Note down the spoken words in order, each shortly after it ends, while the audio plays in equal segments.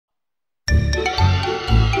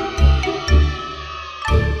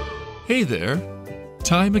Hey there!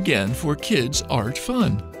 Time again for kids' art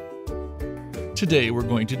fun. Today we're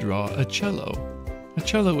going to draw a cello. A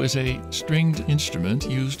cello is a stringed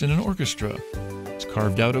instrument used in an orchestra. It's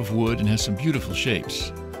carved out of wood and has some beautiful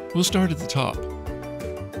shapes. We'll start at the top.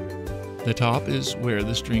 The top is where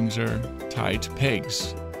the strings are tied to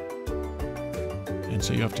pegs. And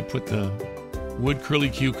so you have to put the wood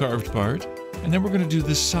curlicue carved part, and then we're going to do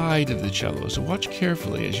the side of the cello. So watch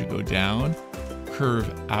carefully as you go down,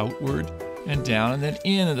 curve outward and down, and then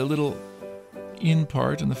in at a little in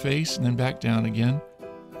part on the face, and then back down again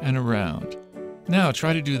and around. Now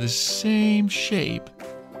try to do the same shape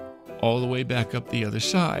all the way back up the other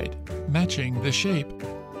side, matching the shape.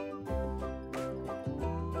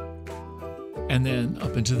 And then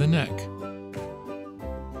up into the neck,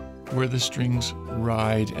 where the strings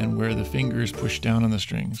ride and where the fingers push down on the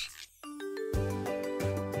strings.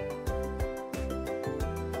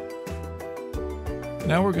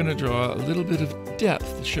 Now we're going to draw a little bit of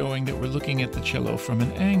depth, showing that we're looking at the cello from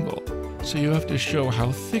an angle. So you have to show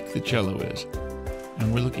how thick the cello is.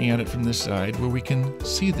 And we're looking at it from this side where we can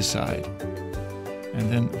see the side.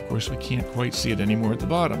 And then, of course, we can't quite see it anymore at the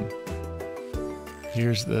bottom.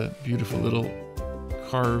 Here's the beautiful little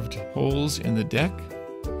carved holes in the deck.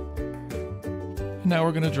 And now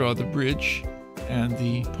we're going to draw the bridge and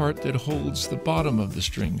the part that holds the bottom of the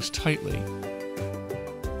strings tightly.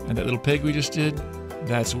 And that little peg we just did,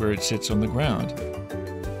 that's where it sits on the ground.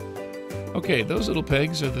 Okay, those little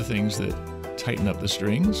pegs are the things that tighten up the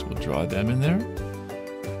strings. We'll draw them in there.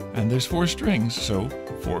 And there's 4 strings, so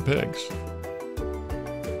 4 pegs.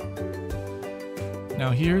 Now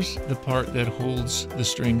here's the part that holds the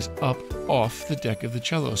strings up off the deck of the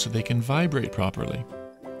cello so they can vibrate properly.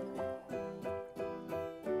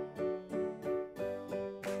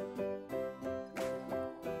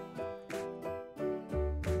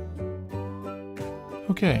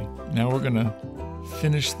 Okay, now we're going to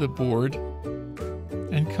finish the board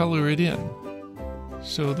and color it in.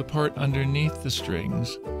 So the part underneath the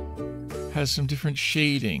strings has some different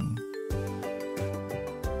shading.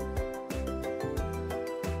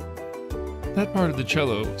 That part of the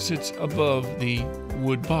cello sits above the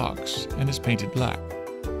wood box and is painted black.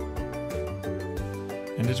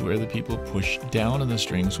 And is where the people push down on the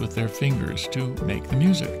strings with their fingers to make the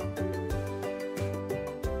music.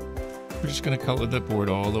 We're just going to color that board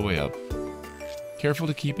all the way up. Careful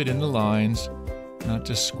to keep it in the lines, not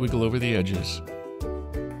to squiggle over the edges.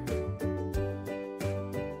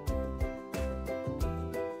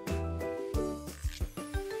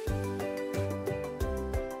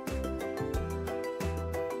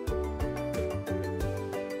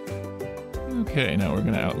 Okay, now we're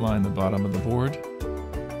going to outline the bottom of the board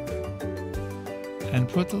and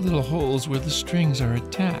put the little holes where the strings are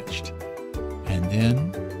attached. And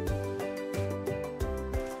then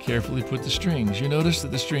carefully put the strings. You notice that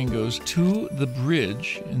the string goes to the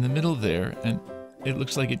bridge in the middle there, and it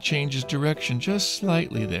looks like it changes direction just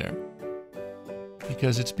slightly there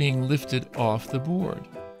because it's being lifted off the board.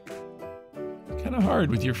 Kind of hard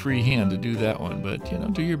with your free hand to do that one, but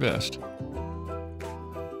do your best.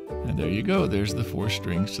 And there you go, there's the 4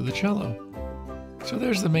 strings to the cello. So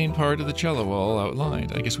there's the main part of the cello all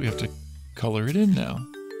outlined. I guess we have to color it in now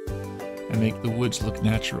and make the woods look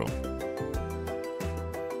natural.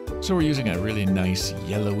 So we're using a really nice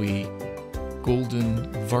yellowy,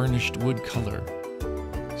 golden, varnished wood color.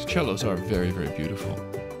 These cellos are very, very beautiful.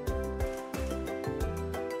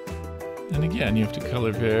 And again, you have to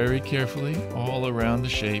color very carefully all around the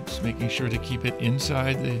shapes, making sure to keep it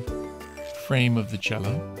inside the frame of the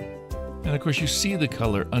cello. And of course you see the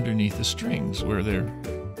color underneath the strings where they're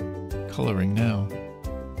coloring now.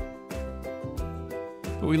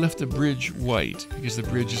 But we left the bridge white because the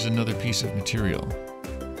bridge is another piece of material.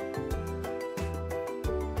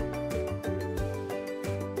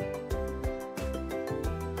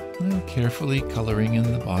 Carefully coloring in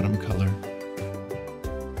the bottom color.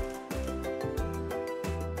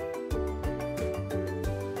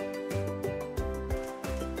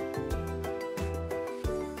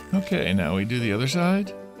 Okay, now we do the other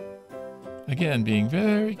side. Again, being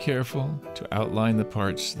very careful to outline the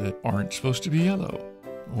parts that aren't supposed to be yellow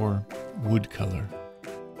or wood color.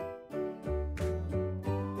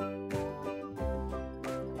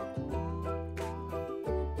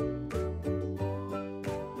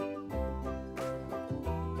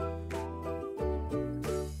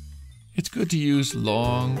 It's good to use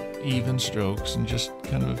long, even strokes and just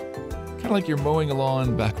kind of like you're mowing a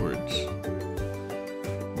lawn backwards,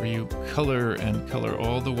 where you color and color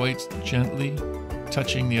all the whites gently,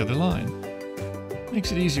 touching the other line.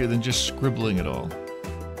 Makes it easier than just scribbling it all,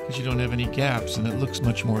 because you don't have any gaps and it looks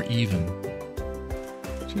much more even.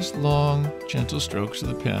 Just long, gentle strokes of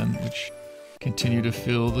the pen, which continue to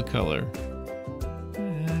fill the color.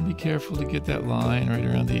 And be careful to get that line right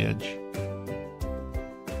around the edge.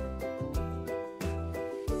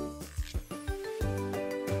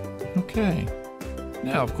 Okay.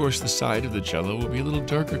 Now, of course, the side of the cello will be a little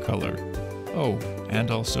darker color. Oh, and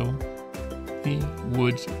also the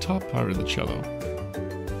wood top part of the cello.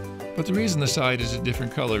 But the reason the side is a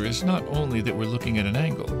different color is not only that we're looking at an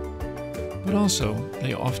angle, but also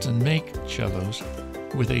they often make cellos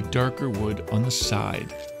with a darker wood on the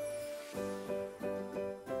side.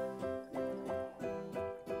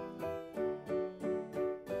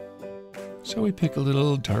 So we pick a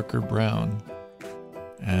little darker brown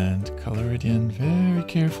and color it in very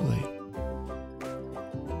carefully.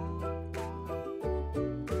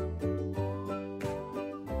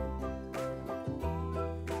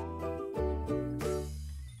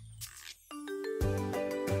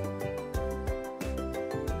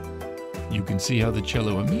 You can see how the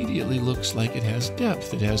cello immediately looks like it has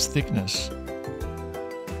depth, it has thickness.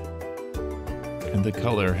 And the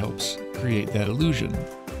color helps create that illusion.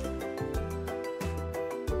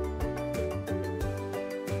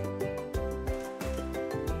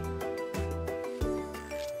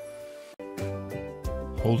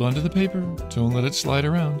 Hold on to the paper, don't let it slide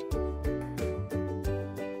around.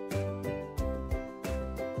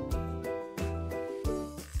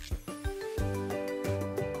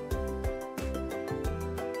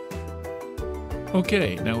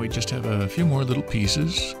 Okay, now we just have a few more little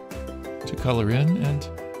pieces to color in,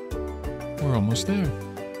 and we're almost there.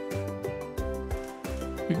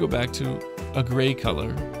 We go back to a gray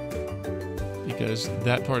color, because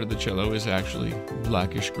that part of the cello is actually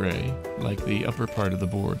blackish gray, like the upper part of the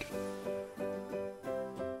board.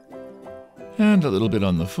 And a little bit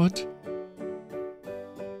on the foot.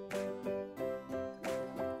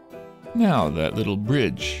 Now that little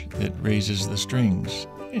bridge that raises the strings,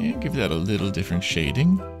 and give that a little different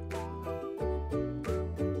shading.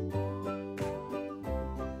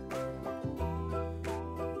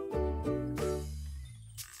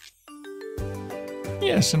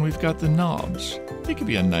 Yes, and we've got the knobs. They could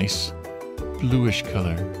be a nice bluish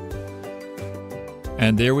color.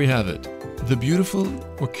 And there we have it, the beautiful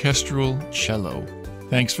orchestral cello.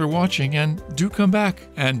 Thanks for watching, and do come back,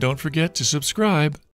 and don't forget to subscribe.